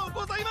りがとう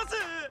ございます。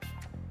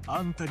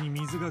あんたに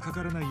水がか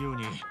からないよう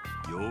に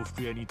洋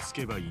服屋に着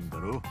けばいいんだ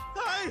ろ。は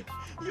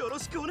い、よろ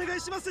しくお願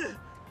いします。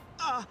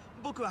あ、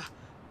僕は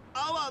阿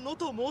波野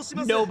と申し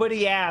ます。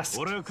 Nobody asked.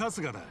 俺は春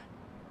日だ。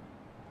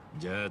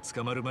じゃあ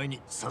捕まる前に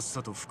さっ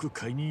さと服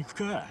買いに行く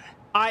か。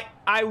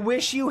I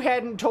wish you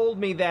hadn't told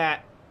me that.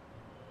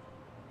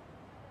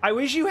 I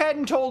wish you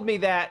hadn't told me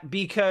that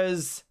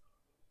because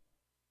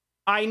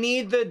I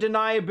need the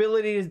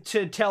deniability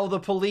to tell the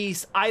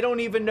police I don't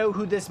even know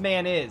who this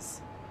man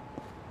is.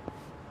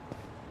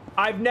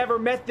 I've never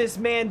met this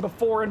man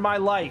before in my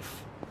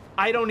life.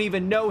 I don't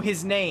even know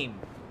his name.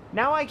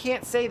 Now I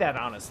can't say that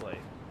honestly.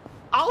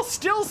 I'll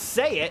still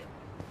say it.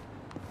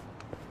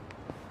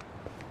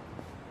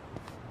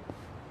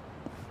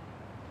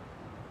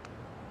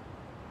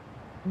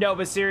 No,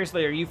 but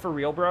seriously, are you for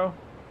real, bro?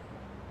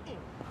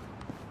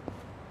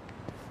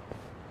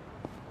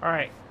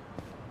 Alright.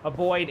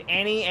 Avoid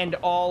any and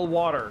all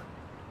water.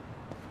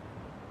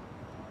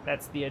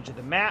 That's the edge of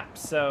the map,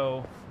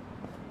 so...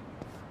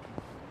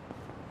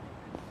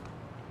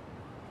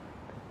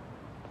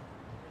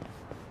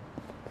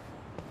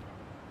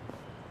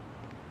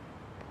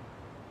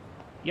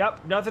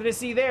 Yep, nothing to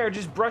see there.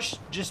 Just brush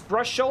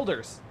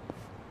shoulders.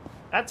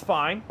 That's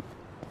fine.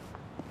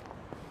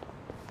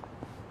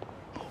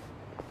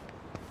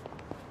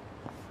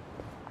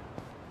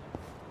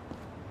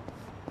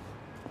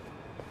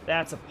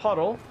 That's a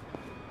puddle.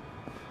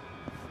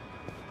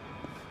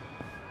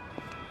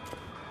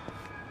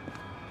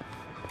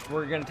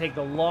 We're gonna take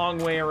the long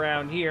way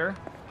around here.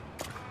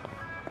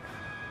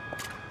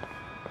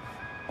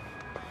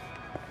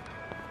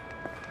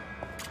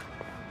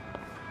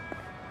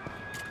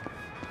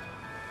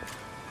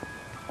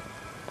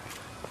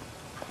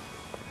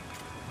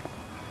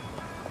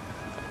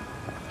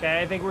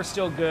 Okay, I think we're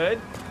still good.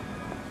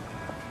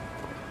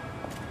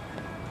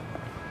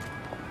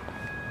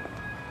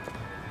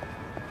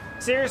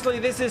 Seriously,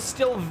 this is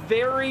still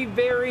very,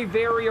 very,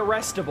 very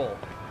arrestable.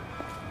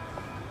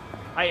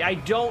 I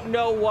don't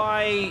know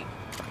why...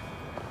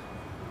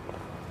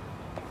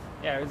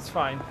 Yeah, it's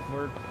fine.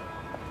 We're...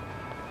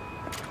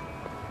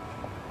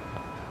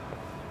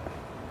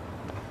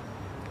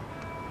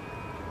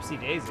 Oopsie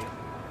daisy.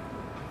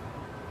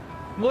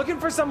 I'm looking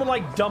for someone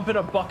like dumping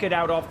a bucket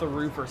out off the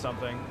roof or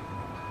something.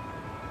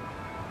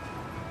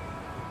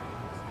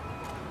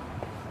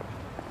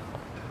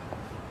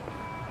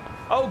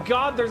 Oh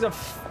god, there's a...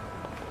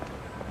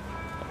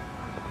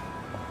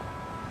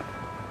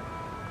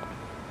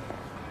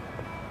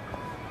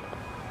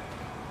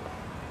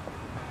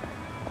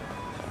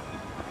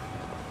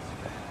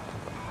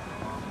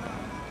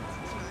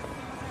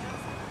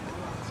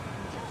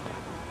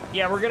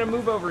 Yeah, we're gonna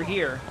move over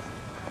here.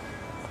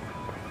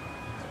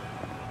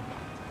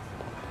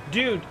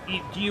 Dude,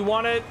 do you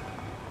want to...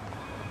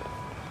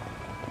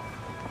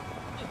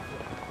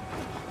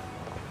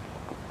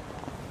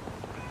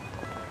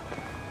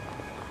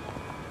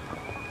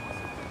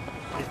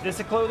 Is this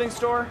a clothing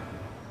store?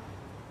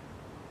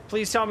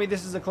 Please tell me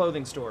this is a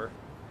clothing store.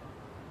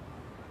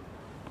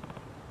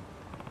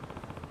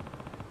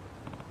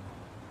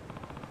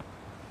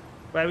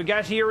 Well, we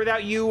got here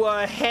without you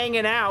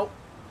hanging out.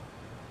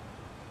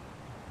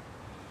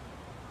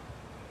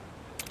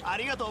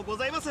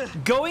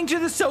 Going to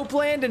the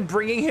soapland and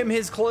bringing him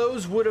his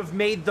clothes would have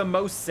made the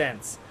most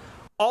sense.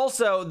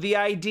 Also, the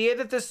idea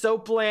that the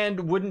soapland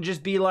wouldn't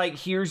just be like,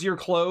 here's your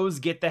clothes,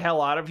 get the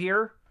hell out of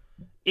here,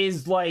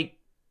 is like...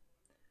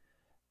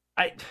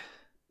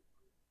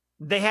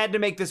 They had to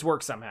make this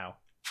work somehow.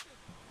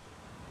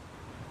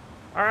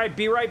 Alright,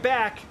 be right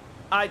back.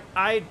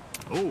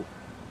 Oh.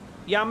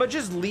 Yeah, I'm gonna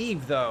just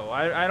leave, though.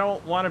 I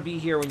don't want to be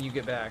here when you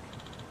get back.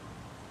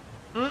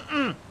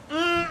 Mm-mm.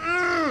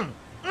 Mm-mm.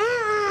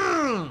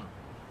 Mm-mm.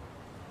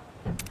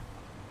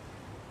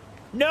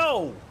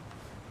 No!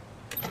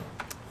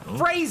 Oh.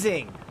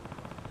 Phrasing!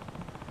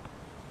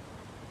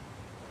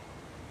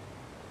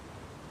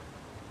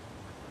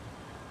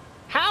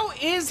 How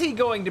is he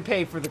going to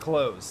pay for the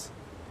clothes?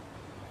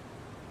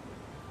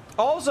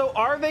 Also,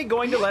 are they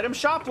going to let him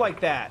shop like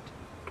that?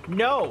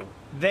 No,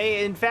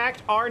 they in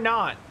fact are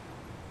not.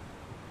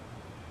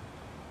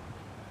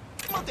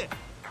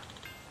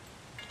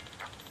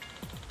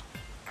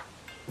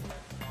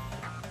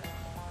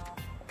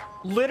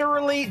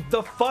 Literally,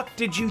 the fuck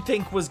did you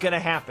think was gonna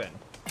happen?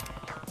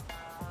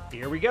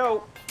 Here we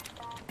go.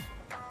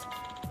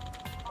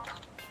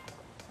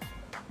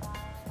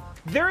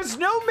 There's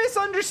no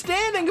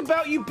misunderstanding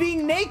about you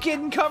being naked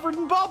and covered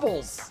in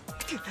bubbles.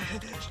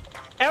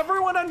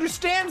 Everyone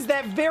understands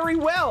that very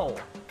well.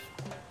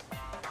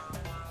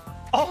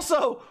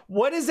 Also,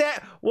 what is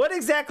that? What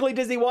exactly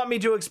does he want me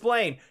to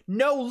explain?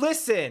 No,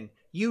 listen,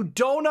 you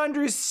don't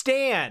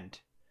understand.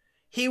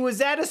 He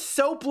was at a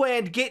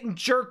soapland getting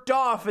jerked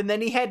off, and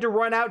then he had to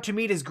run out to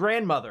meet his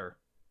grandmother.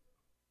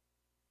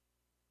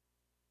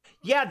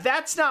 Yeah,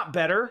 that's not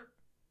better.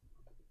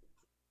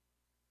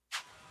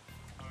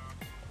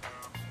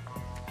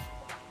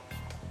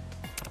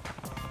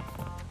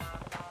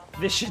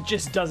 This shit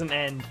just doesn't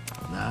end.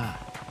 Nah.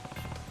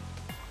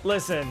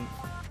 Listen.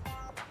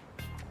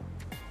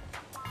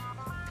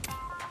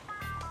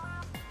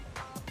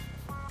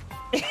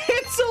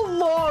 It's a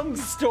long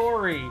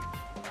story.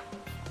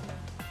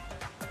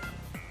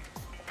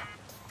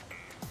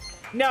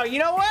 No, you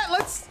know what?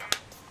 Let's...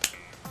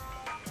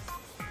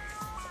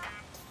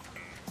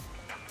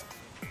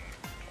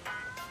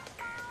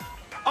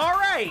 All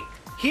right,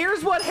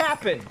 here's what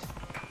happened.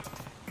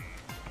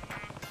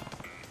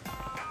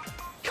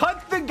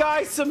 Cut the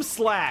guy some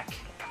slack.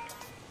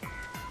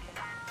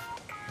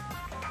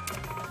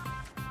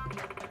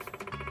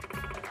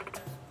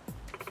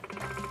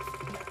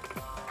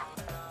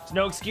 There's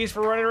no excuse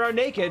for running around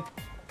naked.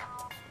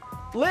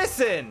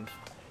 Listen,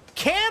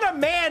 can a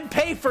man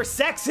pay for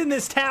sex in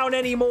this town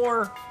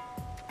anymore?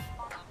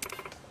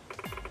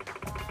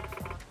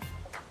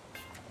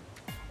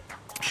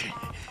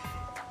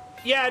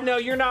 Yeah, no,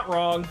 you're not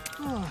wrong.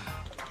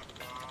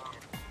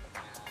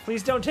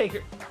 Please don't take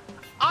her.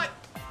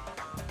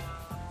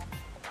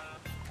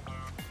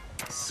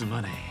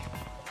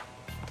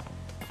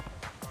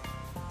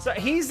 So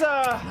he's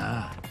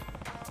Nah.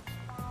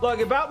 look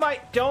about my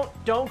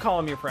don't call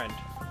him your friend.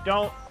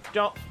 Don't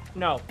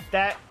no.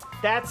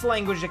 That's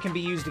language that can be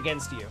used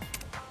against you.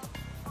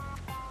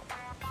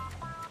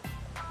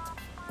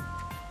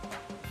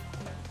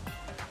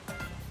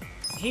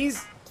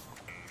 He's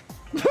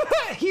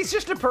he's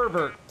just a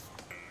pervert.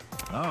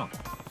 Oh.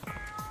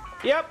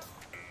 Yep.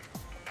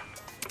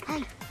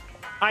 Hi.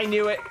 I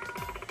knew it.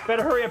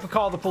 Better hurry up and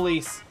call the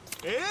police.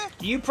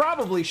 You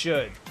probably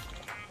should.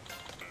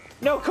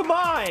 No, come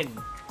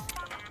on.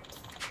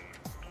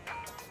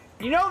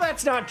 You know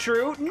that's not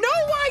true. No,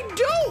 I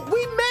don't.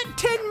 We met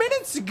 10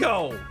 minutes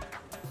ago.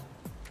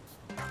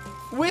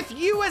 With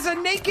you as a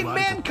naked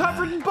man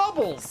covered in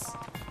bubbles.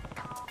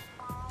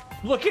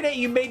 Looking at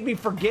you made me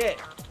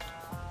forget.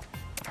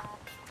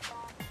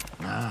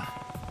 Nah.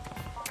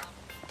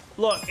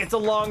 Look, it's a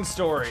long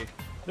story.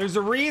 There's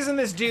a reason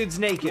this dude's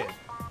naked.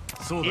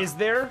 Is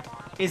there?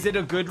 Is it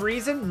a good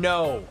reason?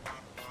 No.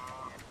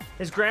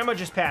 His grandma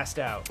just passed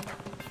out.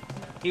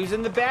 He was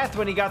in the bath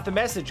when he got the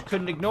message,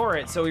 couldn't ignore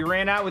it, so he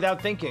ran out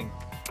without thinking.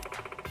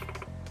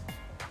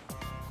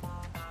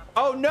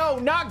 Oh no,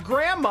 not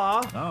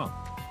grandma! Oh.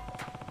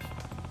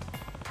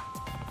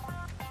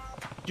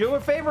 Do him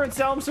a favor and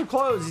sell him some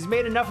clothes. He's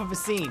made enough of a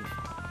scene.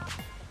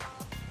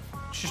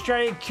 Just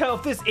trying to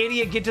help this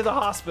idiot get to the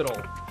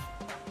hospital.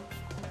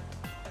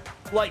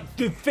 Like,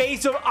 the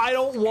face of I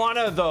don't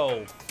wanna,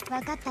 though.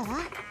 わかったわ。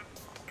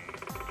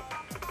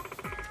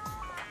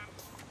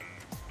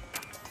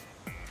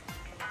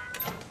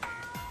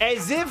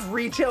As if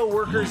retail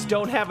workers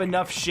don't have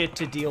enough shit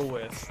to deal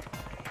with.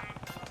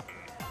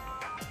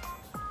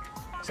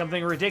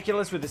 Something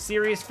ridiculous with a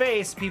serious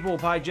face, people will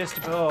buy just...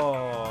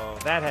 Oh,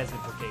 that has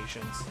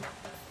implications.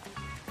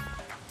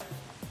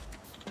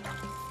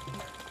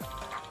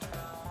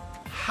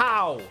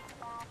 How?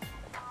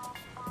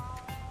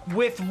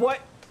 With what?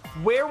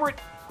 Where were...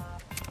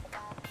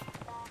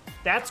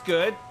 That's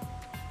good.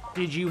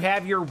 Did you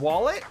have your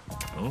wallet?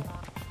 Oh.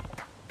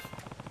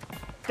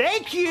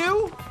 Thank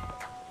you!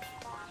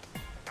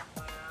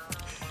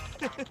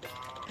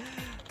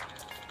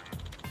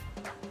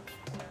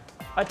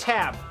 A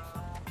tab.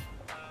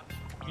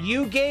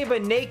 You gave a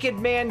naked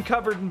man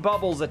covered in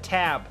bubbles a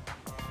tab.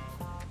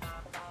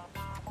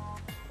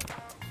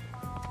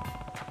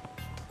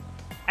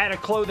 At a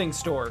clothing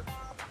store.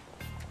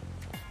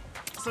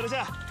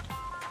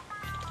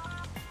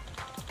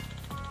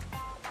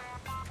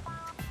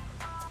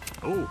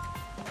 Oh.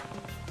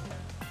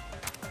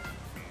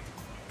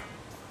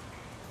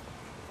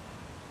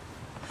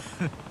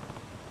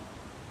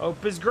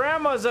 Hope his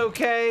grandma's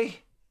okay.